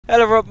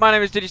Hello Rob, my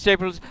name is Diddy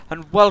Staples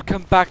and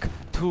welcome back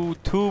to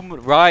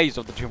Rise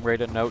of the Tomb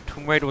Raider. No,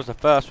 Tomb Raider was the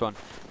first one.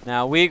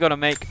 Now we're gonna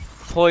make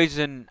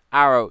poison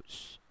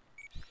arrows.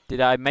 Did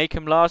I make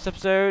them last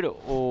episode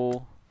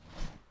or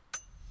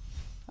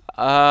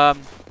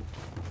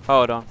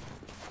hold on.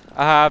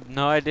 I have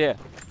no idea.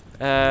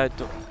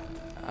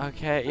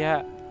 Okay,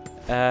 yeah.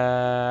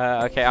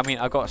 Okay, I mean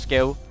I got a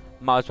skill,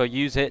 might as well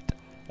use it.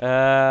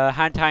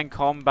 Hand-to-hand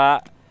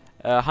combat.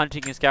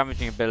 Hunting and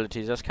scavenging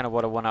abilities, that's kind of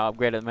what I want to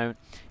upgrade at the moment.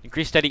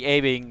 Increase steady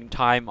aiming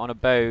time on a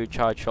bow,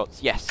 charge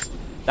shots. Yes,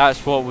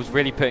 that's what was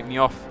really putting me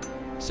off.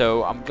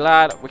 So I'm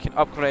glad we can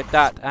upgrade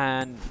that.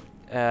 And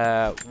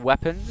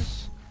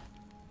weapons.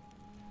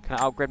 Can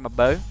I upgrade my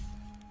bow?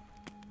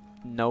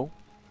 No,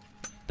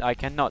 I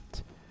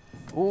cannot.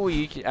 Ooh,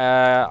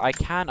 I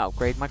can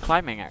upgrade my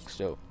climbing axe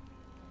though.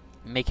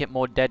 Make it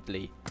more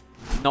deadly.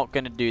 Not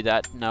gonna do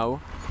that,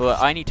 no.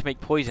 But I need to make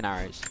poison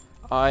arrows.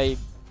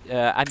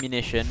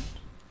 Ammunition.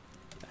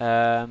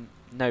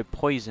 No,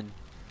 poison.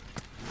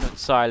 Not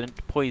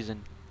silent,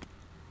 poison.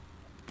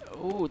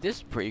 Oh, this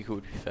is pretty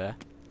cool to be fair.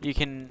 You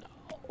can,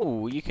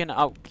 you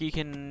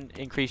can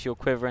increase your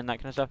quiver and that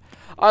kind of stuff.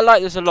 I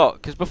like this a lot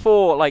because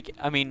before, like,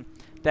 I mean,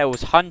 there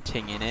was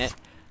hunting in it,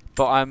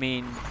 but I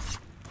mean,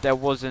 there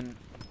wasn't.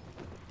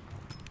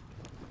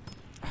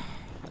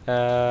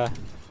 Okay.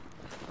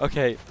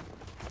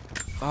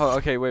 Oh,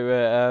 okay.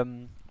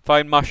 Wait.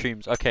 Find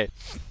mushrooms. Okay.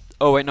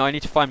 Oh wait, no, I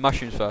need to find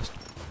mushrooms first.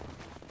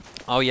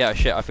 Oh yeah,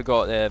 shit, I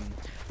forgot.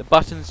 The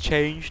buttons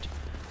changed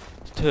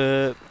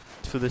for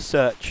the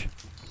search.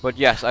 But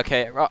yes,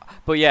 okay.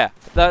 But yeah,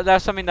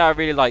 that's something that I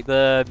really like.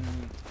 The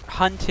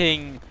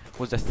hunting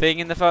was a thing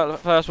in the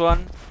first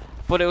one,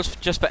 but it was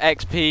just for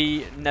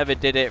XP. Never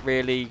did it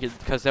really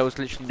because there was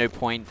literally no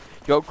point.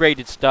 You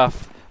upgraded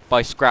stuff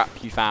by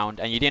scrap you found,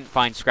 and you didn't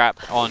find scrap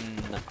on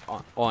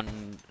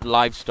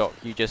livestock.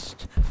 You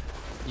just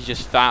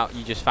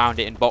found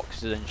it in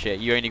boxes and shit.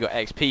 You only got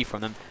XP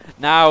from them.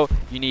 Now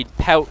you need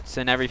pelts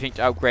and everything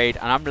to upgrade,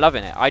 and I'm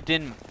loving it. I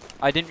didn't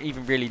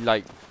even really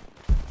like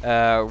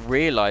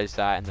realize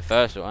that in the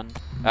first one.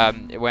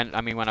 When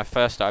I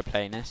first started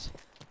playing this.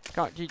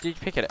 Did you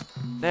pick it up?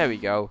 There we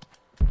go.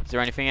 Is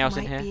there anything else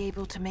in here? Might be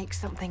able to make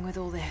something with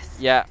all this.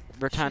 Yeah,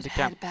 return to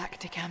camp. Head back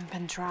to camp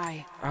and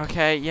try.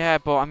 Okay, yeah,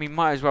 but I mean,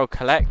 might as well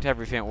collect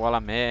everything while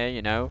I'm here.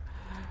 You know,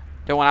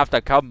 don't want to have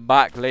to come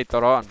back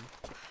later on.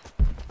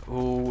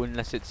 Ooh,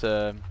 unless it's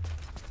a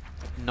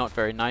not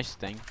very nice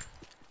thing.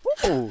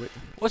 Ooh,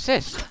 what's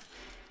this?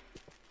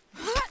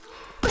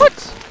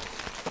 What?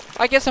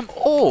 I get some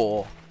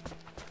ore.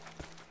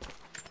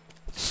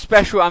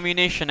 Special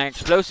ammunition and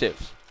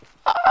explosives.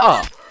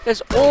 Ah,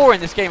 there's ore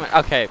in this game.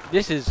 Okay,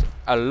 this is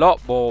a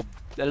lot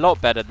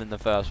better than the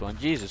first one.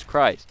 Jesus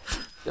Christ.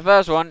 The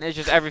first one is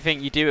just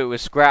everything you do it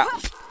with scrap,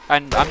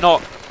 and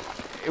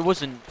it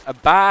wasn't a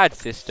bad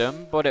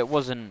system, but it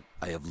wasn't.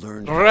 I have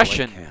learned all I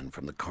can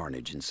from the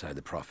carnage inside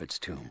the Prophet's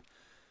tomb.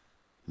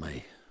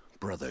 My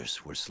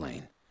brothers were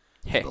slain.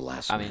 Hey, the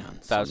last I mean,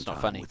 man that's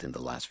not funny. Within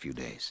the last few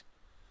days.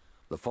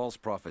 The false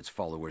prophet's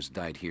followers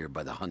died here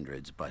by the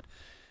hundreds, but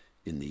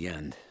in the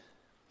end,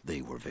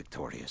 they were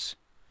victorious.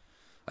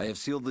 I have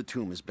sealed the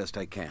tomb as best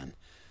I can,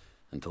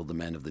 and told the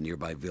men of the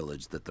nearby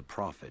village that the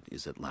Prophet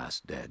is at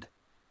last dead.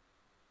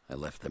 I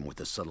left them with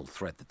the subtle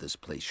threat that this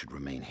place should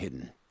remain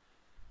hidden.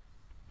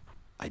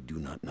 I do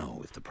not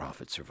know if the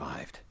Prophet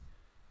survived,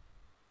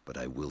 but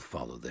I will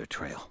follow their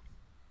trail.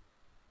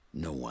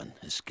 No one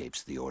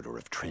escapes the Order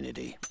of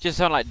Trinity. Just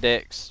sound like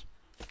dicks.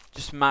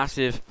 Just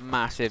massive,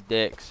 massive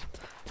dicks.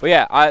 But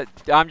yeah,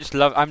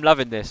 I'm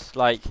loving this.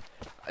 Like,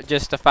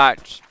 just the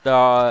fact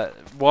that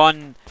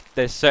one,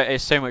 it's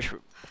so much.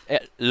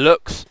 It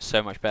looks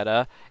so much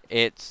better.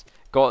 It's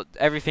got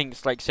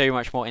everything's like so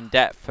much more in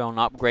depth on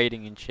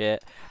upgrading and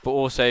shit. But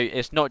also,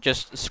 it's not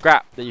just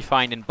scrap that you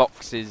find in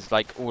boxes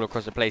like all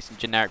across the place in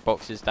generic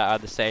boxes that are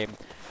the same.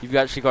 You've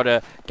actually got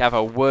to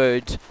gather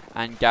wood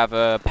and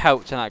gather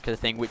pelts and that kind of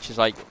thing, which is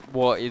like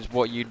what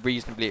you'd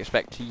reasonably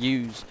expect to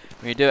use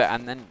when you do it.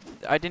 And then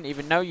I didn't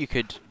even know you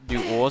could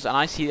do ores, and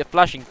I see the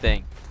flashing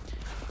thing.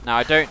 Now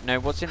I don't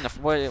know what's in the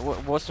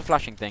what's the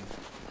flashing thing.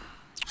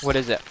 What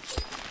is it?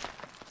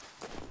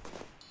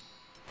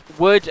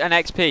 Wood and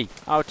XP.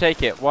 I'll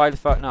take it. Why the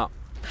fuck not?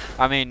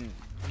 I mean,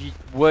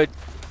 wood.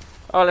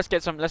 Oh, let's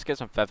get some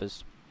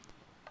feathers.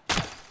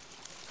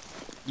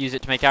 Use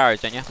it to make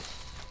arrows, don't you?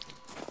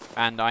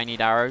 And I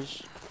need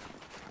arrows.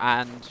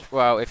 And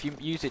well, if you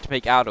use it to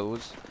make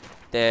arrows,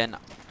 then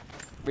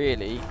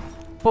really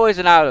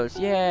poison arrows.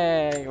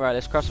 Yay! Right,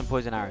 let's craft some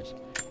poison arrows.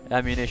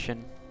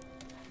 Ammunition.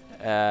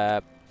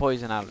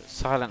 Poison arrows.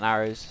 Silent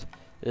arrows.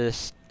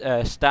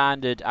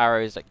 Standard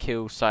arrows that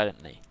kill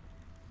silently.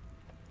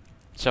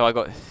 So I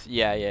got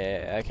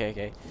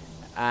okay.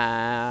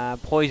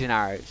 Poison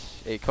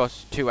arrows. It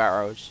costs 2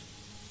 arrows.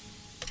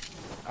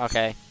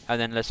 Okay, and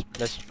then let's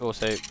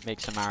also make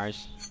some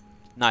arrows.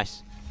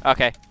 Nice.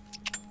 Okay.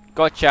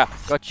 Gotcha.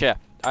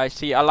 I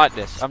see. I like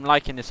this. I'm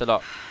liking this a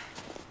lot.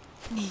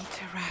 Need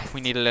to rest.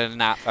 We need a little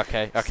nap.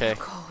 Okay. So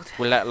cold.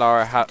 We'll let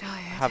Laura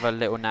have a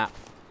little nap.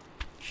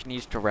 She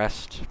needs to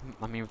rest.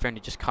 I mean, we've only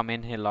just come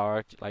in here,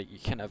 Lara. Like, you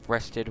couldn't have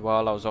rested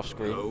while I was off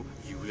screen. No,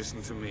 you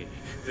listen to me.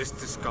 This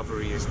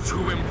discovery is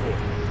too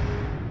important.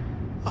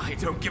 I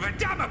don't give a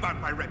damn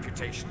about my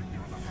reputation.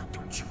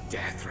 Don't you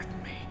dare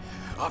threaten me.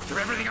 After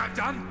everything I've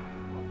done?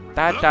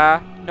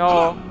 Dada,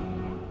 no.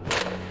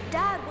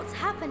 Dad, what's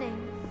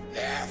happening?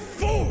 They're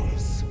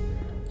fools!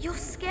 You're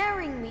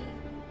scaring me.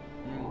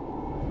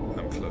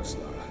 I'm close,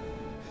 Lara.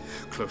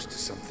 Close to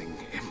something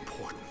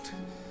important.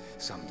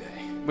 Someday.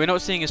 We're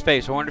not seeing his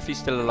face. I wonder if he's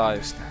still alive.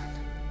 Understand?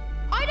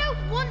 I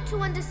don't want to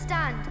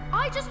understand.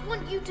 I just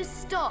want you to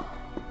stop.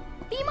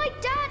 Be my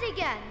dad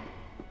again.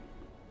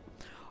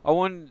 I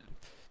want.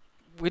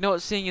 We're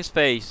not seeing his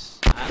face.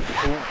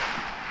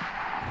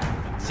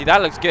 See,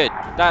 that looks good.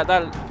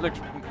 That looks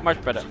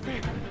much better.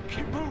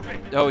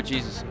 Oh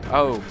Jesus.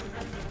 Oh.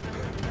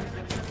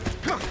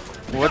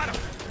 What?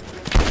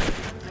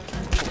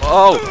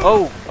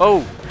 Oh.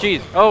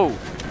 Jeez. Oh.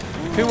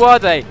 Who are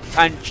they?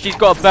 And she's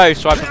got a bow,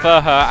 so I prefer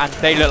her. And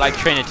they look like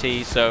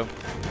Trinity, so.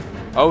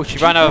 Oh, she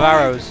ran out of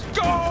arrows.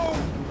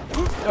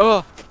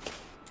 Oh.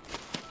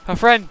 Her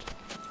friend.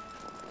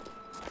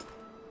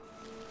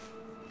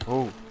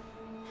 Oh.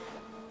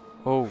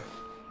 Oh.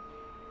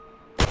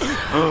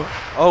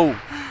 Oh.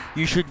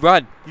 You should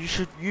run. You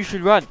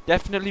should run.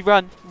 Definitely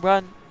run.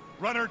 Run.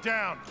 Run her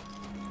down.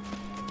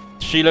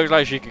 She looks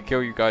like she could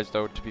kill you guys,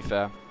 though, to be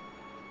fair.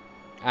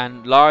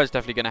 And Lara's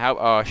definitely gonna help.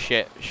 Oh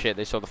shit,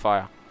 they saw the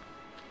fire.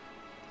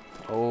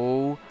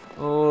 Oh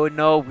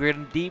no, we're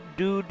in deep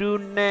doo-doo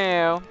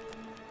now.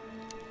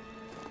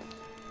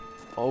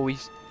 Oh,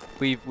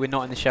 we're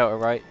not in the shelter,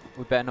 right?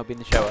 We better not be in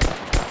the shelter.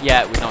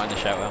 Yeah, we're not in the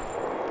shelter.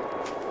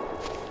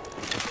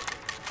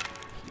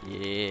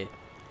 Yeah.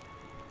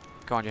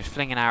 Go on, just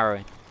fling an arrow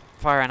in.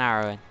 Fire an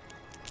arrow in.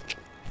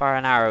 Fire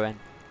an arrow in.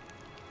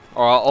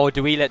 Or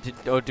do we get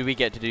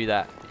to do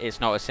that? It's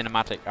not a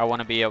cinematic. I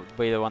want to be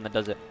the one that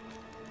does it.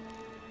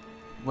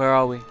 Where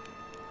are we?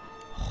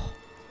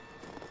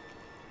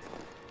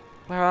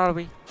 Where are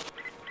we?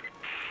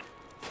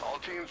 All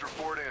teams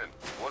report in.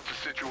 What's the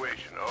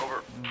situation?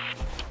 Over.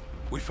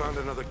 We found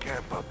another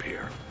camp up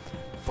here.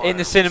 In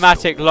the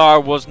cinematic, Lara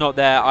was not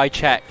there. I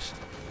checked.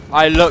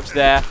 I looked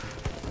there.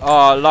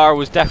 Oh, Lara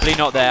was definitely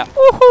not there.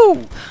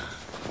 Woohoo!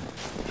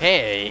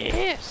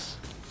 Yes.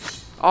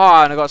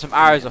 Oh, and I got some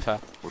arrows off her.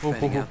 We're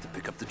fanning out to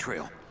pick up the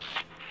trail.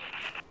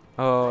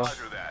 Oh.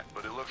 Roger that,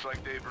 but it looks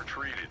like they've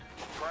retreated.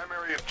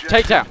 Primary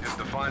Take down. objective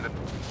is to find them.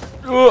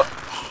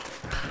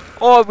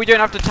 Oh, we don't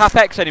have to tap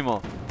X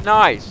anymore.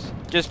 Nice.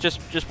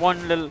 Just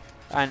one little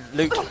and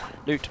loot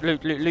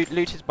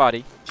his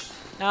body.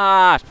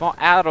 Nice. More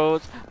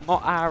arrows.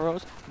 More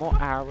arrows. More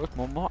arrows.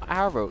 More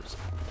arrows.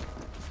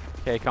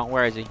 Okay, can't.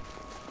 Where is he?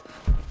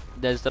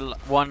 There's the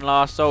one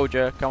last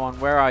soldier. Come on,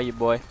 where are you,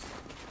 boy?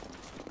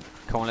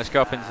 Come on, let's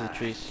go up into the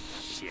trees.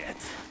 Shit.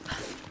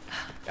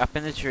 Up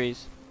in the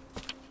trees.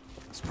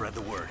 Spread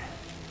the word.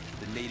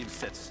 The natives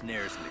set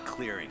snares in the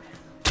clearing.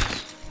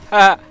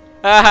 Ha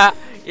ha!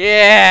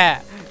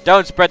 Yeah!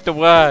 Don't spread the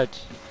word.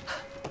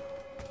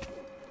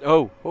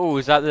 Oh,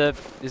 is that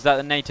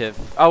the native?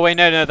 Oh wait,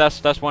 no,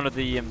 that's one of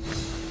the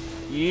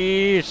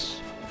yes.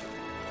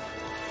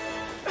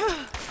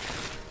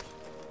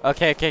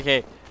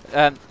 Okay.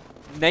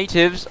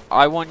 Natives,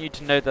 I want you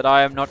to know that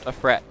I am not a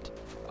threat.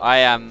 I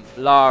am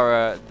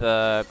Lara,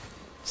 the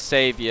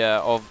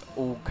savior of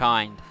all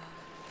kind.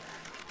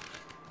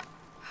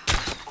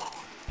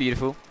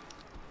 Beautiful.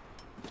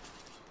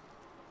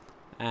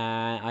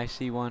 And I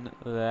see one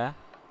there.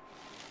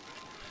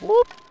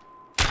 Whoop.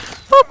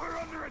 Whoop. We're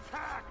under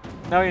attack.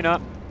 No, you're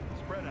not.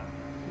 Spread out.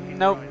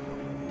 Nope.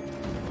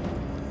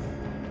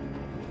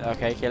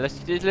 Okay,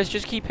 let's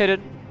just keep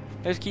hidden.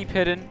 Let's keep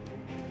hidden.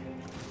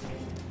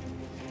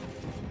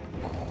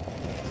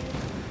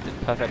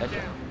 Perfect.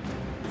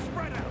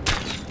 Spread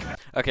out.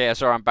 Okay,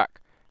 so I'm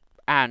back,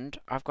 and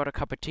I've got a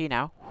cup of tea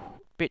now.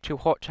 Bit too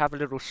hot to have a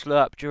little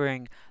slurp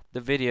during the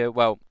video.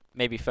 Well,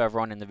 maybe further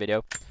on in the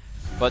video.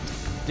 But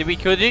did we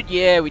kill the dude?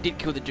 Yeah, we did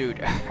kill the dude.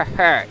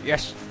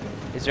 Yes.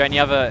 Is there any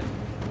other?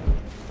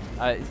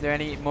 Is there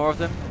any more of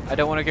them? I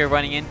don't want to go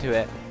running into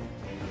it.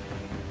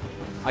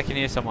 I can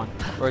hear someone,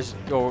 or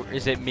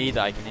is it me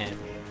that I can hear?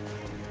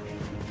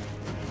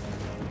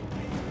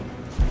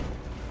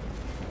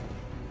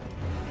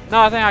 No,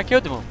 I think I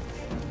killed them all.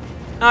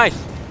 Nice.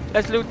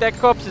 Let's loot their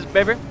corpses,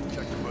 baby.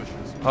 Check the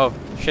bushes. Oh,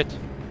 shit.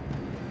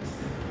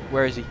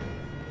 Where is he?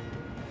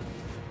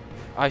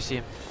 I see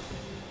him.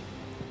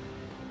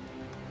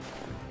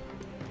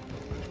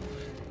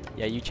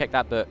 Yeah, you check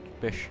that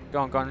bush. Go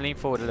on, lean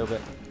forward a little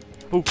bit.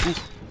 Ooh.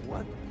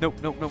 What? No.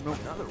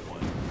 Another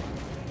one.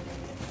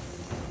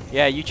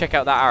 Yeah, you check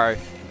out that arrow.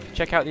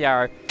 Check out the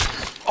arrow.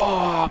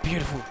 Oh,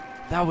 beautiful.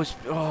 It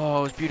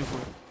was beautiful.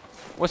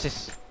 What's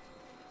this?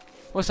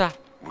 What's that?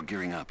 We're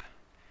gearing up.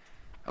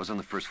 I was on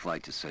the first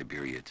flight to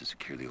Siberia to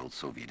secure the old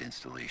Soviet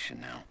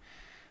installation now.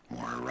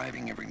 More are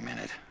arriving every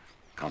minute.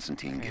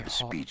 Constantine gave a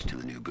speech to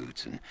the new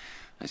boots, and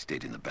I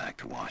stayed in the back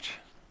to watch.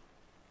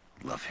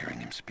 Love hearing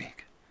him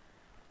speak.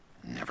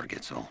 Never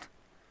gets old.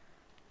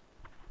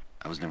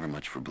 I was never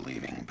much for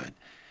believing, but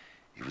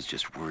It was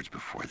just words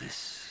before.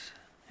 This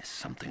is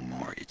something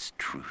more. It's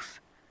truth.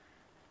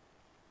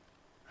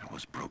 I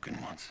was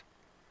broken once.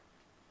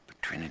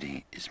 But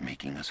Trinity is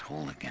making us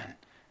whole again.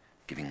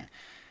 Giving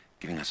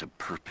us a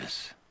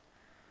purpose.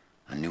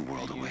 A new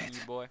world awaits.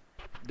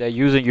 They're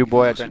using you,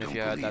 boy. I Even those who don't know if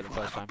you heard that the believe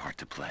we'll first have a time. part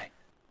to play.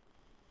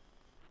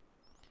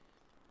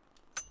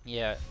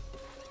 Yeah.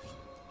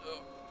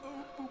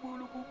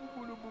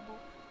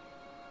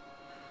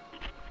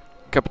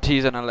 Cup of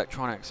teas and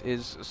electronics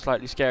is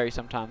slightly scary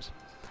sometimes,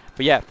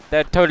 but yeah,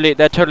 they're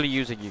totally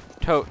using you.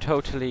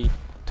 Totally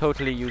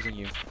using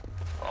you.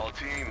 All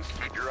teams,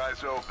 keep your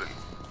eyes open.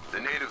 The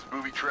natives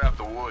booby-trap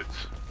the woods.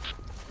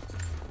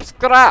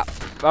 Scrap!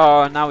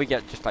 Oh, now we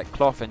get just like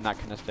cloth and that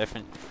kind of stuff,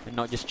 and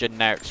not just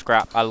generic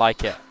scrap. I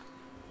like it.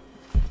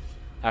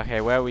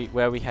 Okay, where are we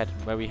heading?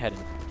 Where are we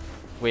heading?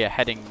 We are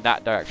heading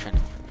that direction.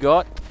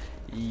 Got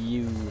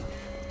you.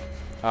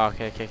 Oh,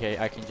 okay.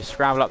 I can just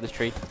scramble up this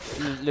tree.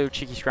 Little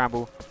cheeky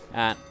scramble.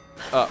 And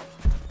up.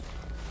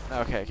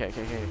 Okay.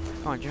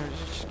 Come on, Joe.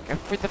 Just go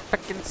through the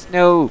fucking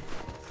snow.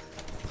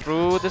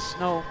 Through the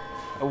snow.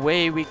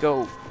 Away we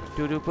go.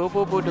 Doo doo boo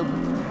boo boo doo.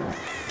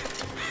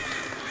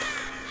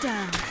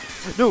 Damn.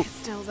 No. It's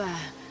still there.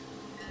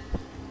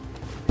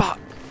 Fuck.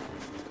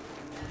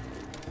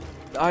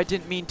 I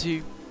didn't mean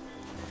to.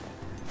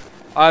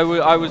 I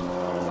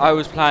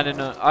was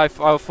planning. I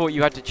thought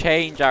you had to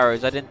change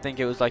arrows. I didn't think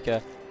it was like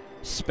a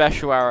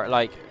special arrow,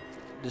 like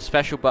the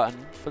special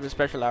button for the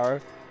special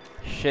arrow.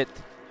 Shit.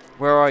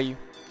 Where are you?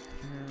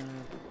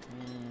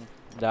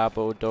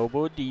 Double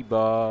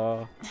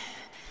deba.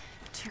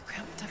 Too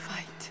cramped to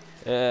fight.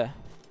 Yeah.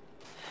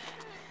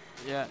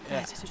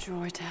 Better to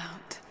draw it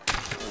out.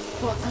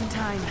 What's on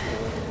time?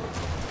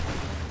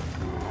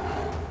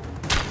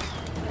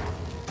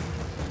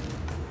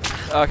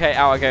 Okay,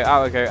 out I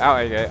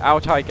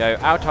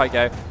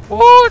go.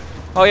 What?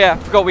 Oh yeah,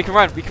 forgot we can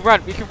run,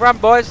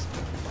 boys.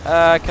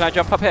 Can I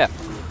jump up here?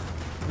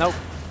 Nope,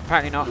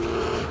 apparently not.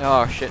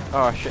 Oh shit.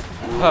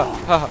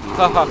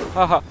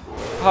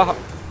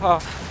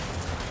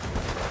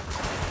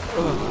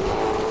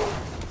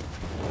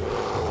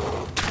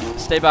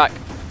 Stay back.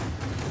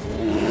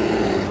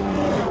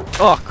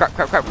 Oh crap.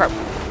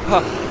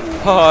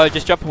 Oh,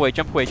 just jump away.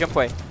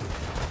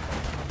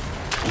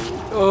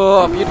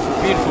 Oh,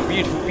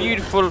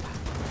 beautiful.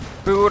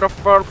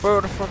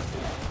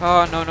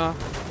 Oh, no.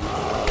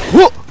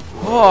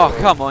 Oh,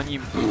 come on,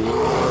 you.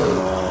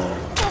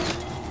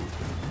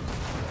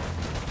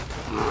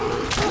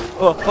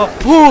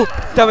 Oh,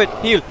 damn it.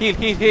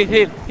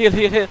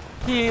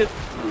 Heal.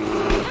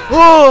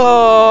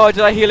 Oh,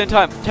 did I heal in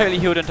time? Totally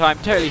healed on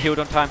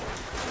time.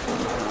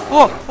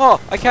 Oh,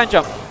 I can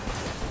jump.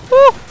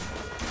 Oh.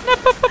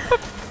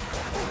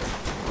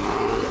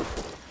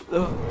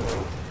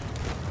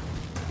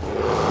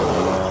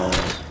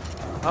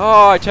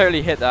 Oh, I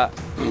totally hit that.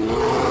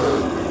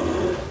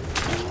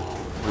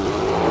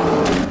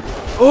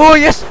 Oh,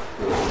 yes!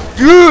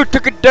 You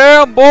took it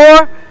down,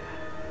 boy!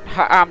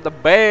 I'm the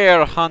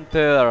bear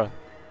hunter.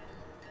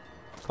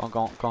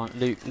 Go on.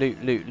 Loot.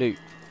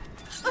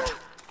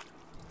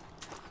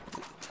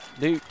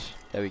 Loot.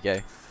 There we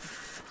go.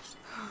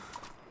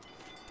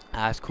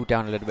 Let's cool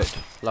down a little bit.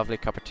 Lovely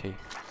cup of tea.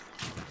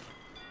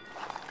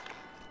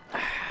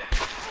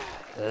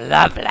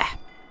 Lovely.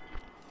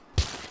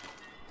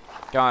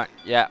 Go on,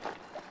 yeah.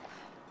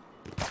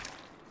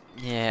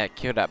 Yeah,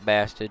 kill that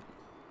bastard.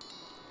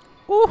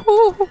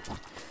 Woohoo!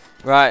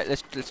 Right,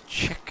 let's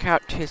check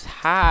out his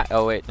hat.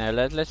 Oh wait, no,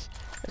 let's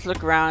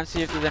look around and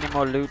see if there's any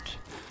more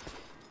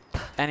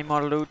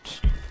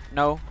loot.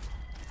 No.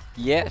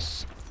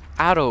 Yes.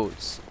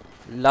 Arrows.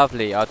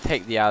 Lovely. I'll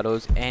take the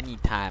arrows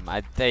anytime.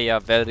 They are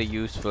very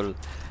useful,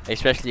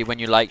 especially when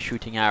you like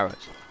shooting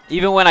arrows.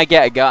 Even when I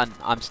get a gun,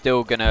 I'm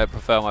still gonna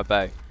prefer my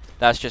bow.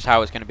 That's just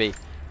how it's gonna be.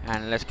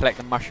 And let's collect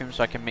the mushrooms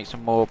so I can make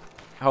some more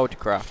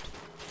holdcraft.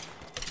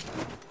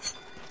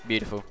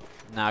 Beautiful.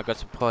 Now I've got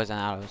some poison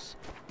arrows.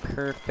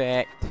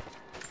 Perfect.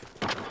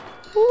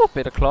 Ooh,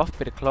 bit of cloth.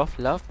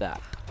 Love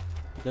that.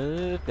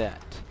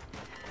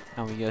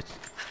 And we got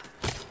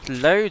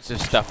loads of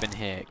stuff in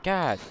here.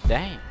 God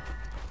damn.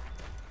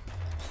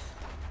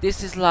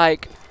 This is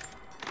like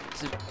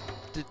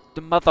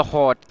the mother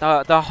hoard,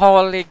 the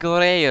holy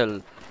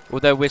grail.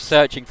 Although we're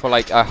searching for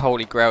like a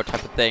holy grail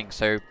type of thing,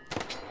 so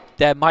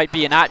there might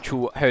be an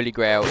actual holy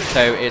grail.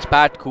 So it's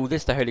bad to call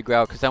this the holy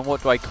grail, because then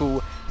what do I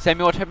call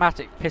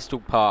semi-automatic pistol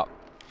part?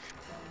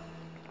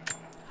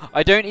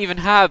 I don't even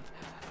have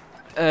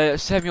a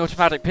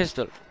semi-automatic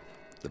pistol.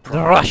 The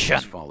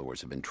Russian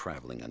followers have been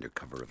traveling under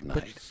cover of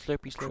night.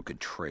 Slopey. Crooked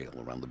trail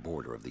around the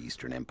border of the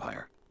Eastern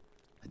Empire.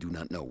 I do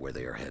not know where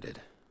they are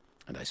headed,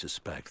 and I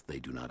suspect they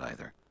do not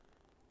either.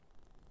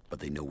 But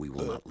they know we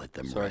will not let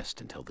them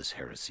rest until this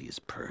heresy is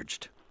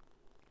purged.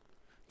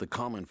 The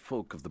common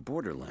folk of the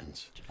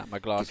borderlands My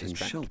give glasses him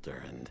Trent.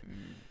 shelter, and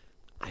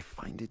I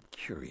find it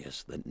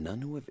curious that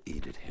none who have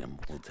aided him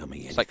will tell me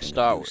anything. It's like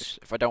Star Wars.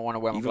 If I don't want to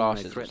wear my Even when I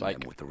glasses, it's threaten like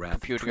them with the wrath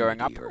of computer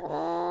going up. Trinity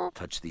or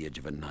touch the edge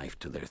of a knife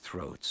to their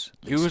throats,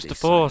 they Use stay the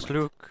force,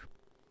 silent. Luke.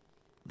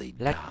 They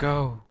Let die,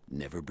 go.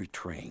 never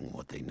betraying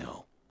what they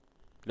know.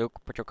 Luke,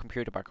 put your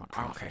computer back on.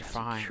 Prophet Okay, has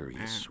fine. a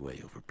curious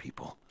sway over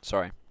people.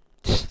 Sorry.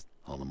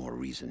 All the more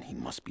reason he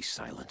must be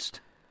silenced.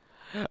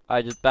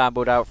 I just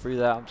babbled out through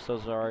that. I'm so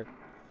sorry.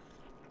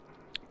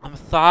 I'm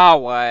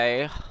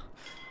sorry.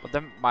 But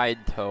then my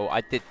toe.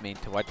 I did mean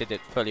to. I did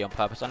it fully on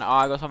purpose. And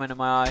I got something in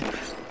my eye.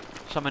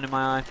 Something in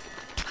my eye.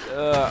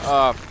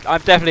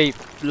 I'm definitely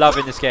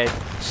loving this game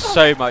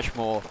so much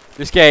more.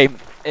 This game,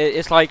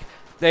 it's like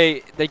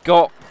they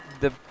got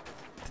the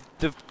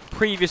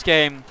previous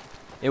game.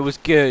 It was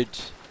good,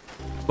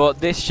 but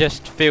this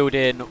just filled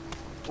in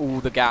all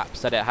the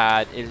gaps that it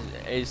had.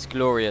 Is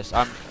glorious.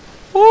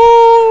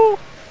 Woo!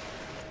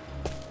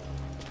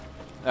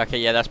 Okay,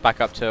 yeah, that's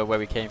back up to where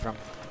we came from.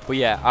 But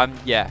yeah,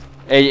 yeah,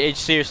 it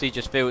seriously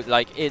just feels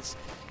like it's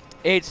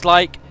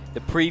like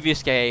the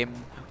previous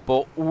game,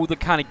 but all the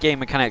kind of game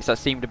mechanics that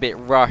seemed a bit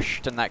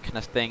rushed and that kind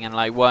of thing, and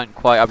like weren't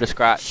quite up to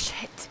scratch.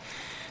 Shit.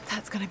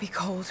 That's gonna be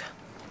cold.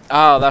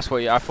 Oh, that's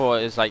what I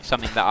thought is like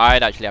something that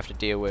I'd actually have to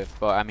deal with.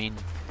 But I mean,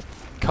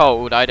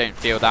 cold, I don't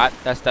feel that.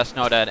 That's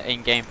not an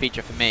in-game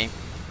feature for me.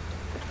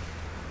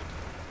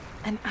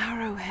 An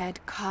arrowhead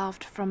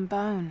carved from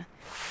bone.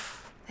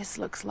 This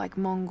looks like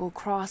Mongol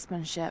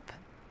craftsmanship.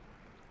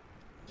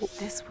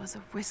 This was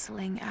a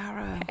whistling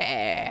arrow.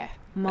 Yeah,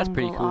 that's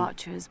pretty Mongol cool.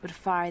 archers would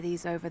fire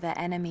these over their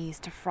enemies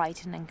to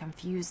frighten and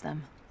confuse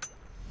them.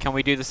 Can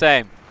we do the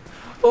same?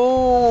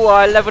 Oh,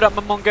 I leveled up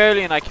my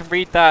Mongolian. I can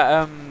read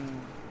that.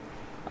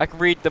 I can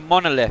read the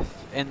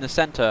monolith in the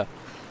center.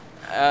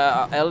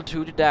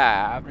 L2 to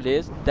dive.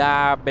 Let's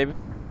dive, baby.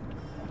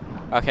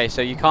 Okay,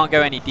 so you can't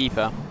go any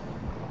deeper.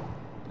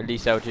 At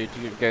least L2 to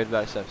go to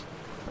that stuff.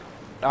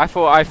 I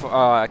thought.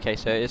 Oh, okay.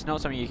 So it's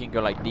not something you can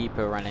go like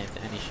deeper or any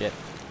shit.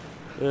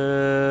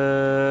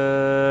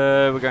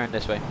 We're going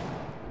this way.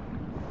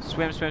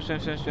 Swim, swim, swim,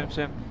 swim, swim,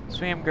 swim,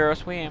 swim, girl,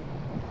 swim.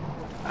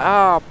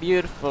 Ah,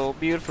 beautiful,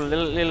 beautiful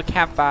little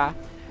campfire.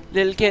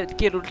 Get a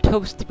little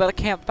toasty by the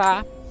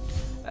campfire.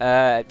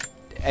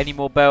 Any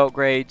more belt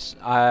upgrades?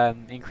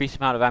 Increased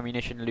amount of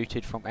ammunition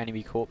looted from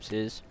enemy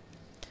corpses.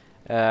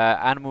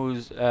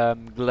 Animals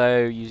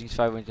glow using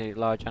survival to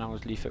large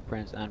animals leave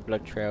footprints and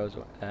blood trails.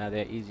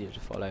 They're easier to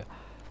follow.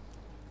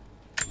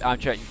 I'm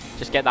trying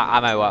just get that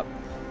ammo up.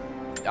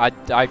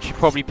 I should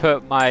probably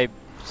put my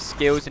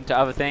skills into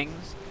other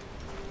things,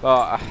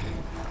 but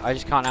I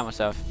just can't help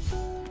myself.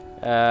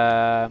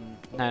 No.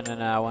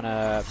 I want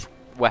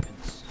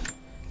weapons.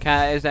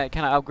 Can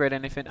I upgrade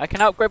anything? I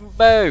can upgrade my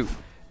bow.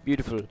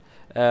 Beautiful.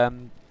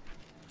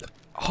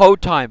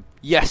 Hold time.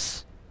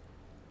 Yes.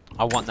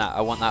 I want that.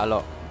 I want that a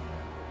lot.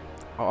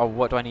 Oh,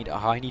 what do I need? Oh,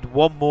 I need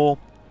one more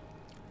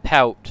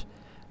pelt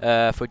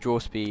for draw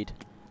speed.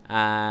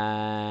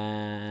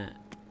 Okay.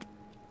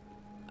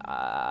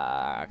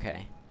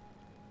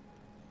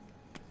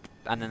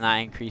 And then that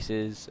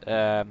increases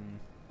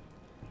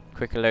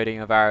quicker loading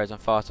of arrows and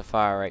faster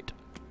fire rate.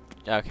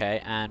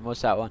 Okay, and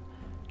what's that one?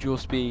 Dual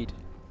speed.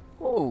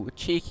 Oh,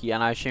 cheeky.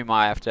 And I assume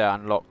I have to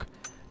unlock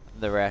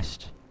the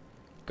rest.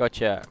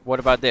 Gotcha. What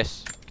about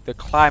this? The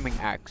climbing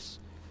axe.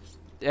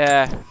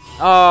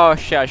 Oh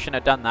shit, I shouldn't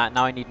have done that.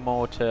 Now I need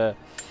more to...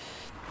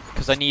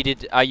 Because I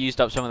used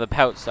up some of the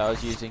pelts that I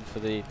was using for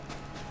the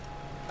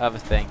other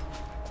thing.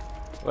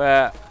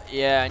 Well,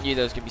 yeah, I knew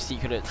there was going to be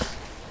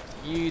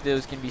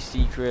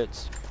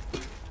secrets.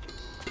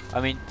 I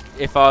mean,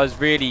 if I was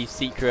really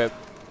secret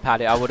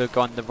padded, I would have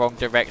gone the wrong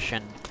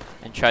direction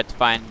and tried to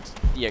find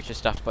the extra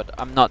stuff, but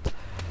I'm not.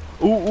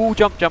 Ooh,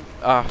 jump.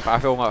 I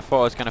thought I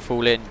was going to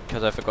fall in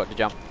because I forgot to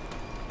jump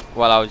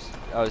while I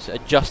was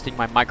adjusting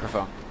my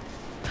microphone.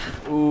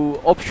 Ooh,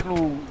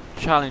 optional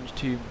challenge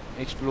to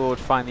explore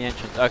to find the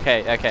entrance.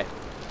 Okay.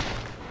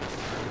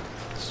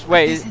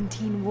 Wait.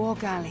 Byzantine war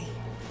galley.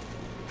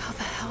 How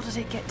the hell did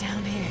it get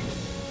down here?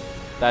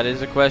 That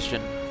is a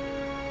question.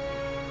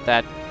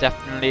 That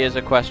definitely is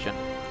a question.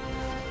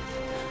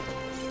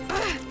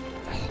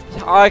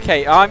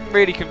 Okay, I'm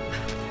really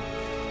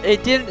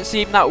it didn't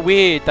seem that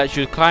weird that she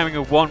was climbing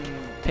with one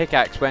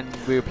pickaxe when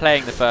we were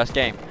playing the first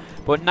game.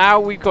 But now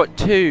we've got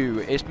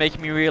two, it's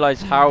making me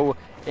realise how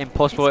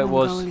impossible it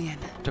was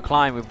to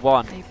climb with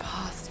one. They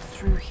passed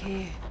through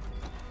here.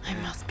 I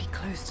must be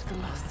close to the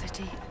lost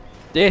city.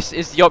 This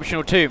is the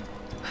optional tomb.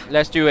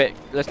 Let's do it.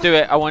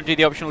 I want to do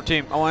the optional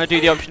tomb. That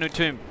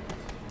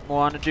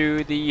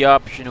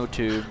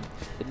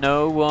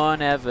no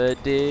one ever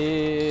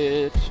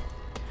did.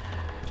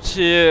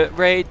 To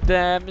raid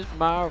them is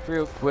my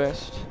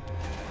request.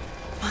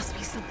 Must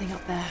be something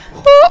up there.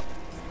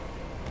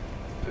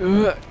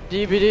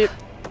 Deep.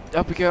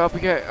 Up we go.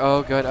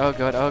 Oh god.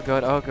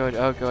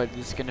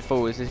 This is gonna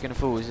fall.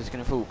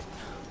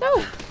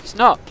 No, it's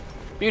not.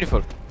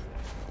 Beautiful.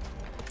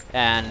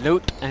 And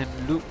loot and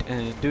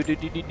do.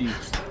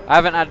 I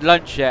haven't had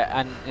lunch yet,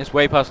 and it's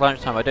way past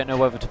lunchtime. I don't know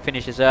whether to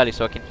finish this early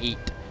so I can eat,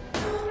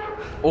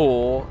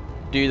 or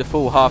do the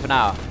full half an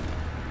hour.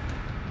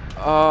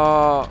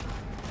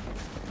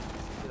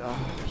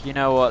 You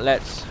know what?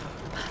 Let's.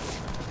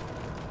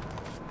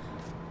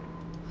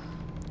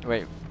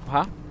 Wait,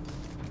 huh?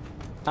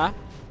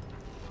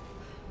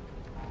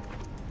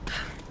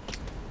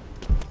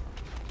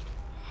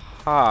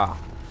 Ha.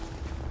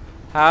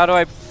 How do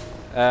I...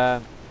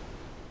 The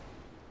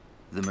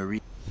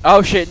Marine.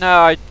 Oh shit,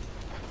 no,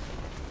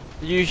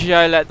 usually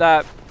I let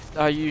that...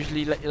 I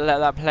usually let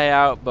that play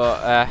out,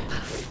 but,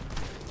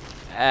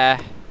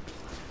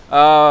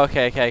 oh,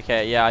 okay.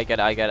 Yeah, I get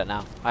it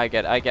now. I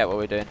get what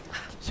we're doing.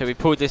 So we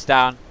pulled this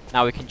down.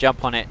 Now we can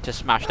jump on it to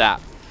smash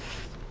that.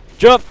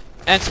 Jump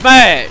and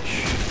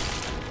smash!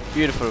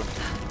 Beautiful.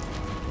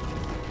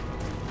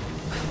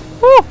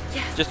 Woo!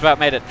 Yes. Just about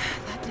made it.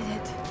 That did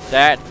it.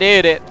 That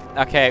did it.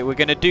 Okay, we're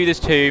gonna do this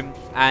tomb,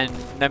 and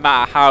no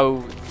matter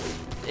how,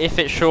 if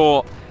it's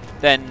short,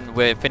 then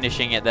we're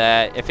finishing it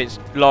there. If it's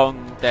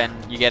long, then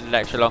you get an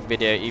extra long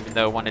video, even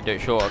though I want to do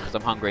it shorter because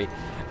I'm hungry.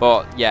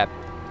 But yeah,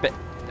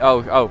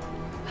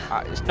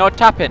 it's not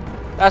tapping.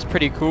 That's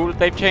pretty cool.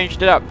 They've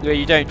changed it up where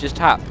you don't just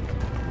tap.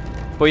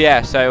 But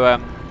yeah, so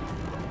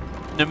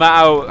no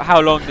matter how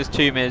long this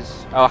tomb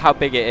is or how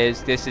big it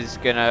is, this is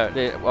gonna.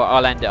 Well,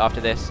 I'll end it after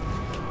this.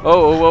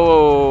 Oh,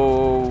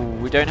 whoa,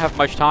 we don't have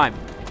much time.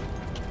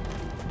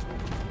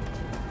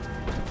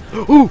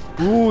 Ooh,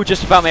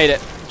 just about made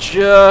it.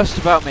 Just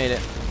about made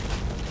it.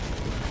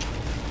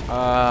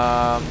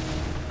 Got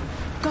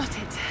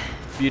it.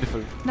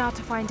 Beautiful. Now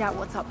to find out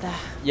what's up there.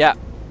 Yeah,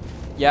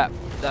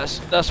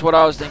 that's what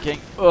I was thinking.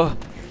 Ugh.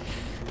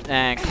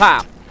 And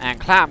climb,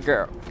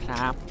 girl.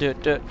 Climb.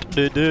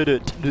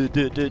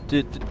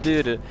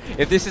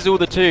 If this is all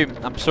the tomb,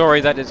 I'm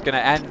sorry that it's gonna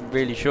end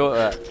really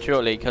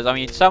shortly. Because I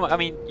mean,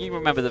 you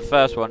remember the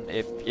first one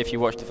if you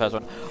watched the first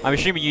one. I'm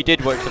assuming you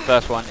did watch the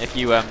first one if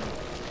you're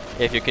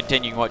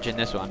continuing watching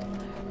this one.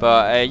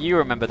 But you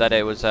remember that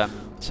it was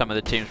some of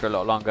the tombs were a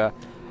lot longer.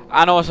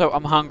 And also,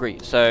 I'm hungry,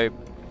 so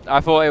I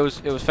thought it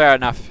was fair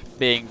enough.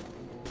 Being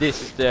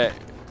this is the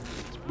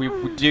we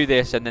do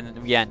this and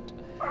then we end.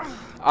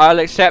 I'll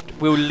accept.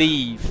 We'll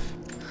leave.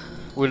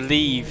 We'll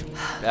leave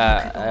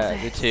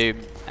the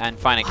tomb and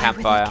find a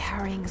campfire. Why were they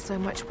carrying so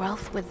much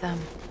wealth with them?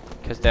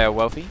 Because they're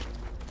wealthy.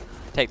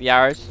 Take the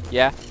arrows.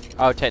 Yeah,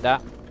 I'll take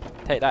that.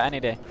 Take that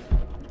any day.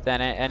 Then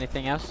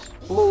anything else?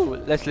 Ooh,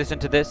 let's listen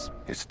to this.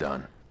 It's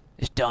done.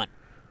 It's done.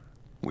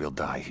 We'll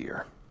die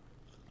here,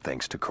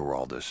 thanks to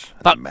Caraldus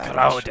and But the madness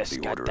Caraldus,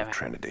 of the Order of goddammit.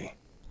 Trinity.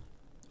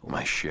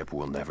 My ship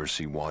will never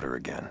see water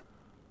again.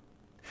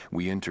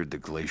 We entered the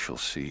glacial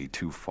sea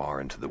too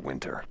far into the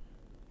winter.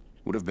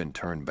 Would have been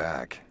turned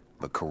back,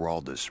 but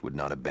Caraldus would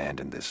not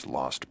abandon this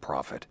lost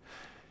prophet.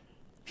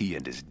 He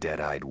and his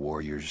dead-eyed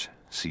warriors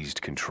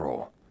seized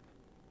control.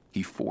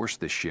 He forced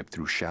the ship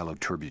through shallow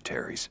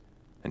tributaries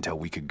until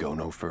we could go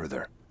no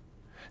further.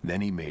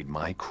 Then he made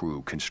my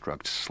crew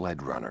construct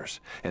sled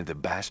runners, and the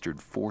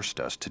bastard forced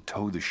us to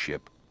tow the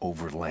ship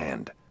over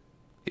land.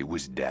 It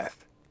was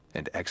death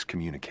and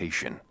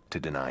excommunication to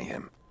deny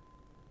him.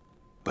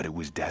 But it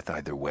was death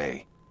either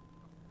way.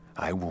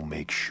 I will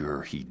make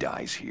sure he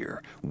dies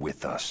here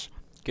with us.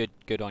 Good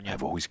on you.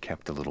 I've always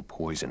kept a little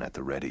poison at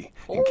the ready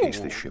in case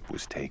the ship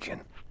was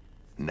taken.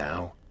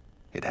 Now,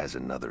 it has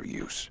another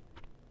use.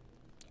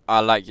 I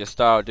like your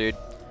style, dude.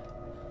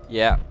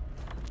 Yeah.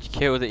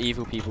 Kill the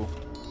evil people.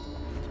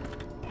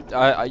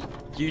 I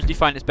usually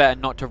find it's better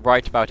not to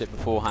write about it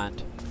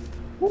beforehand.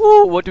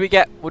 Ooh, what do we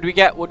get? What do we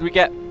get? What do we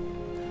get?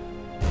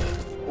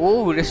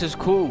 Ooh, this is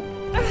cool.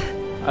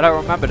 I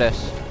don't remember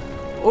this.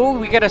 Ooh,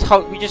 we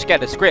just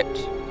get a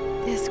script.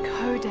 This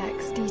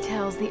codex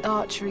details the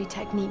archery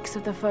techniques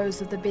of the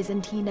foes of the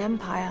Byzantine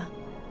Empire.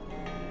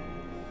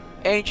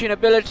 Ancient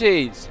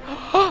abilities.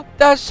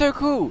 That's so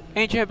cool.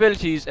 Ancient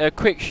abilities: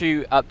 quick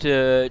shoot up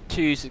to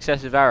 2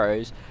 successive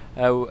arrows.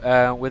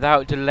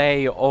 Without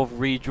delay of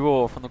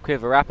redraw from the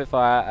quiver, rapid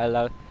fire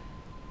allow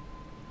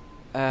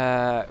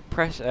rapid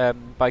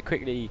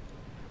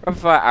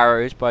fire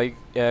arrows by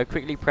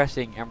quickly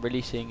pressing and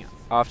releasing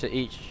after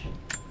each.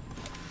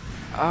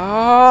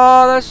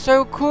 Oh, that's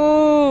so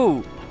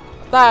cool!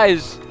 That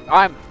is,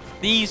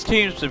 these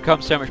tombs have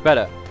become so much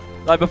better.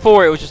 Like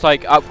before, it was just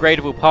like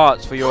upgradable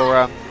parts for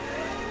your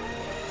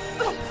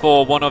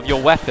for one of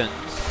your weapons,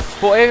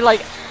 but it,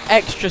 like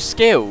extra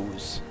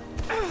skills.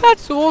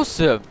 That's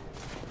awesome.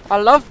 I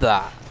love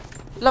that.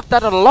 Love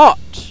that a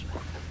lot.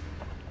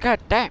 God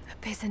damn. A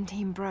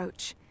Byzantine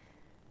brooch.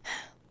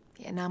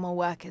 The enamel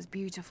work is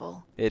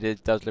beautiful.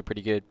 It does look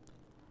pretty good.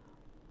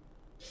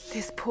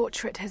 This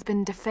portrait has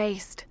been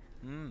defaced.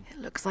 It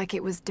looks like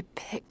it was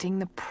depicting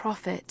the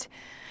prophet.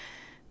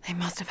 They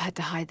must have had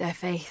to hide their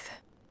faith.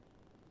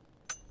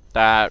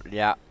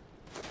 Yeah.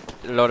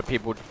 A lot of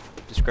people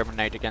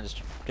discriminate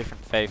against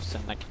different faiths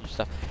and that kind of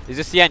stuff. Is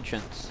this the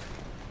entrance?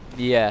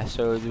 Yeah,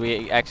 so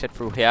we exit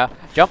through here.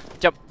 Jump.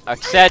 I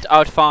said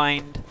I'd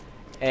find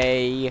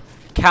a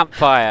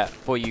campfire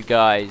for you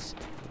guys,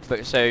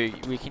 but so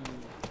we can.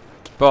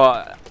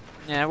 But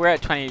yeah, we're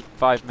at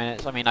 25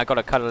 minutes. I mean, I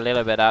gotta cut a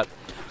little bit out,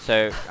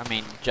 so I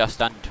mean,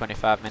 just under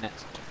 25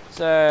 minutes.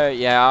 So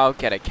yeah, I'll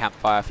get a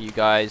campfire for you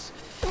guys.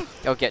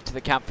 I'll get to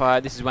the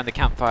campfire. This is when the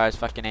campfire is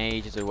fucking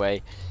ages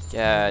away.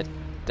 Yeah,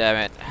 damn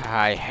it!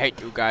 I hate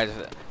you guys.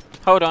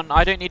 Hold on,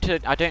 I don't need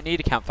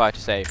a campfire to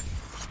save.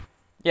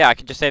 Yeah, I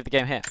can just save the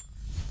game here.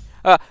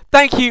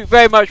 Thank you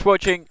very much for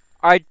watching.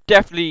 I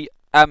definitely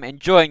am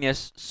enjoying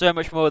this so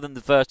much more than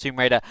the first Tomb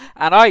Raider,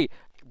 and I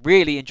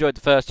really enjoyed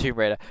the first Tomb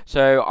Raider,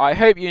 so I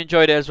hope you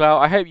enjoyed it as well.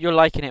 I hope you're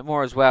liking it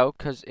more as well,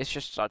 because it's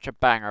just such a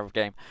banger of a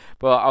game.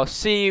 But I'll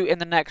see you in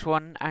the next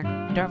one,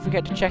 and don't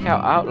forget to check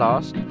out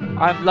Outlast.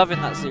 I'm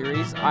loving that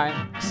series.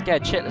 I'm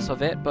scared shitless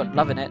of it, but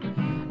loving it.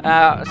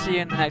 I'll see you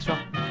in the next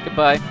one.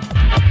 Goodbye.